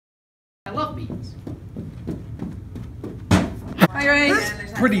beans. Hi guys.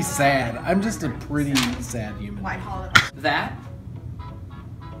 That's pretty sad. I'm just a pretty sad human. That?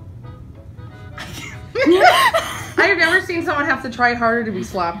 I've never seen someone have to try harder to be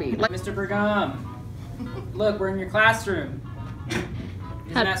sloppy. Like, Mr. Brigham, look, we're in your classroom.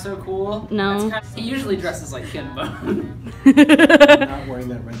 Isn't that so cool? No. He usually dresses like Ken Bone. I'm not wearing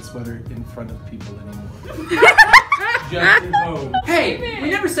that red sweater in front of people anymore. Just at home. Hey, we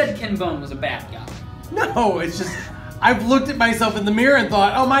never said Ken Bone was a bad guy. No, it's just I've looked at myself in the mirror and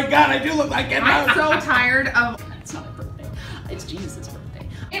thought, oh my god, I do look like Ken I'm Bone. so tired of. It's not a birthday. It's Jesus' birthday.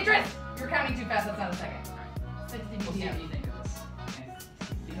 Idris, you're counting too fast. That's not a second. We'll see what you think of this.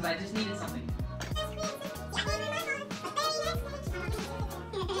 Because I just needed something.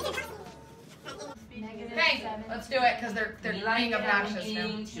 Okay, let's do it because they're being obnoxious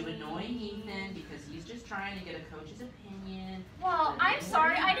now. To annoy Ethan because he's just trying to get a coach's opinion. Well, I'm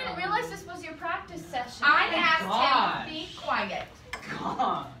sorry. I didn't realize this was your practice session. I asked gosh. him to be quiet.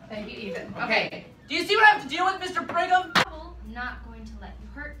 God. Thank you, Ethan. Okay. Do you see what I have to deal with, Mr. Brigham? I'm not going to let you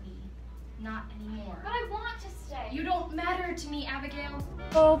hurt me. Not anymore. But I want to stay. You don't matter to me, Abigail.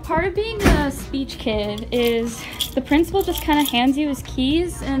 Well, part of being a speech kid is the principal just kind of hands you his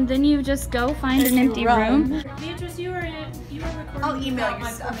keys and then you just go find an empty room. Beatrice, you were recording. I'll email my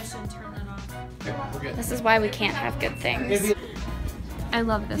you stuff. permission. Turn that off. Okay, we're good. This is why we can't have good things. I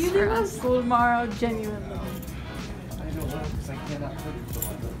love this for us. School tomorrow, genuinely. I don't know because I cannot predict.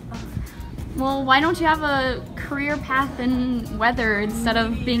 Well, why don't you have a career path in weather instead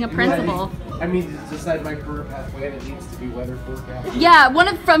of being a principal? I mean, to decide my career pathway, and it needs to be weather forecast. Yeah,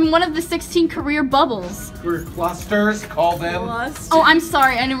 from one of the 16 career bubbles. Career clusters, call them. Oh, I'm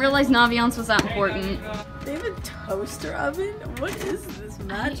sorry. I didn't realize Naviance was that important. They have a toaster oven? What is this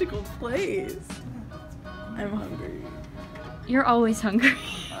magical place? I'm hungry. You're always hungry.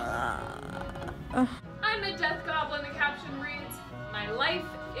 I'm a death goblin. The caption reads, "My life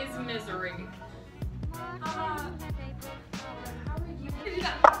is misery." How are you?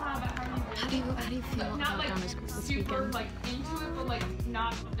 How do you feel Not like super like into it, but like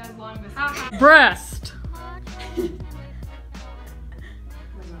not as long as. Breast.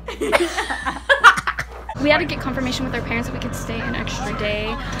 We had to get confirmation with our parents that we could stay an extra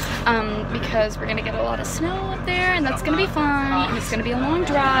day because we're gonna get a lot of snow up there and that's gonna be fun and it's gonna be a long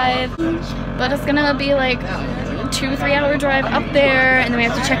drive, but it's gonna be like 2-3 hour drive up there and then we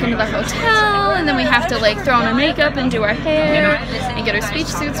have to check into the hotel and then we have to like throw on our makeup and do our hair and get our speech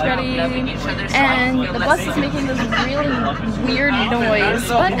suits ready, and the bus is making this really weird noise,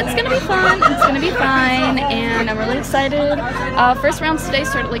 but it's gonna be fun, it's gonna be fine, and I'm really excited. First rounds today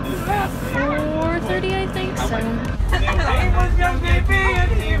start at like 4:30, I think, so.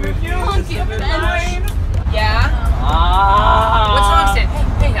 Yeah? What's wrong, Stan?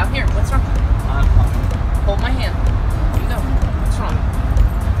 Hey, I'm here. What's wrong? Hold my hand. You know. What's wrong?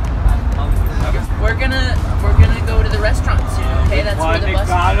 We're gonna go to the restaurant soon, okay? That's where the bus is.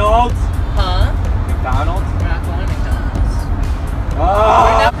 McDonald's? Huh? McDonald's? We're not going to McDonald's.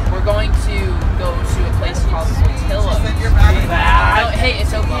 Oh! We're going to go to a place called Portillo. No, hey,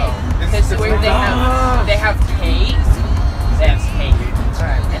 it's okay. Because where they have cake. They have cake.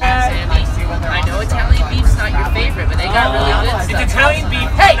 Alright. And Sammy, I know Italian beef's not your favorite, but they got really good stuff. It's Italian beef.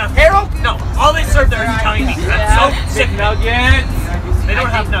 Hey, Harold? No, all they serve there is Italian beef. I'm so sick. Nuggets. They don't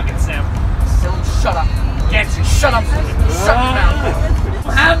have nuggets, Sam. Don't shut up. Get you. Shut up. Shut your mouth.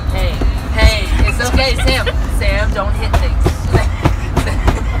 Hey, it's okay, Sam. Sam, don't hit things.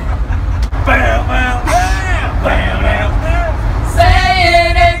 Bam, bam, bam, bam, bam.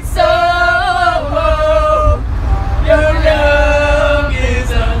 Saying it so. Your love is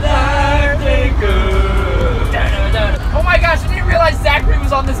a life taker. Oh my gosh, I didn't realize Zachary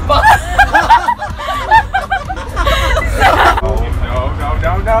was on this bus.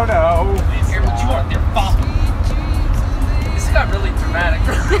 No. Here, what you want there, Bob? This got really dramatic.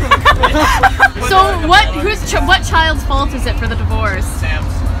 So what child's fault is it for the divorce?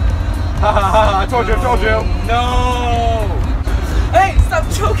 Sam's. I told you. No. Hey, stop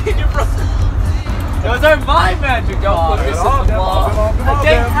choking your brother. Those are my magic. Don't put this in the wall.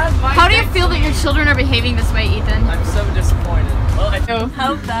 How do you feel that your children are behaving this way, Ethan? I'm so disappointed. Well, I know.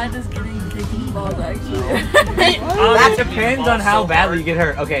 How bad is getting kicked in the balls actually? That depends on how badly you get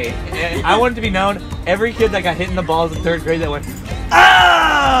hurt. Okay, I want it to be known, every kid that got hit in the balls in 3rd grade that went,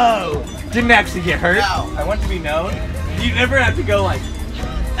 oh! Didn't actually get hurt. No. I want it to be known, you never have to go like,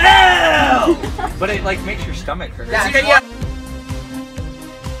 oh! But it like makes your stomach hurt. Yeah.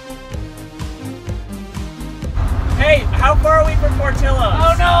 Hey, how far are we from Portillo?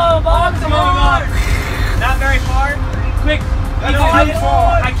 Oh no, Bob's moving on. Not very far? Quick,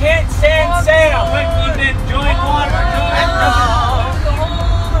 I can't stand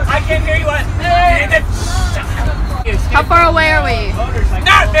How far away are we?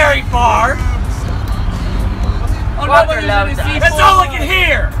 Not very far. Oh, no, that's all I can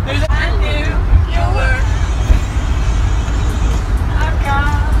hear.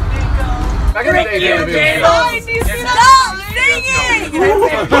 Back in the day, they would be Stop singing!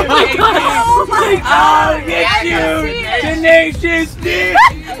 Oh my God! I'll get you, Tenacious D.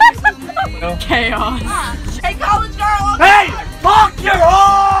 Chaos. Hey, college girl! Hey, fuck your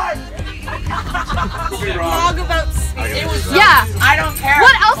heart! Vlog about it was Yeah. I don't care.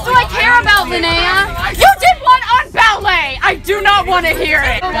 What else do I care about, Linnea? You did one on ballet! I do not want to hear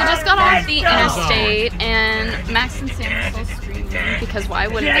it! We just got off the interstate and Max and Sam are still screaming because why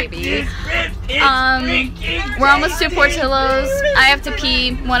wouldn't they be? We're almost to Portillo's. I have to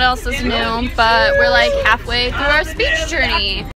pee. What else is new? But we're like halfway through our speech journey.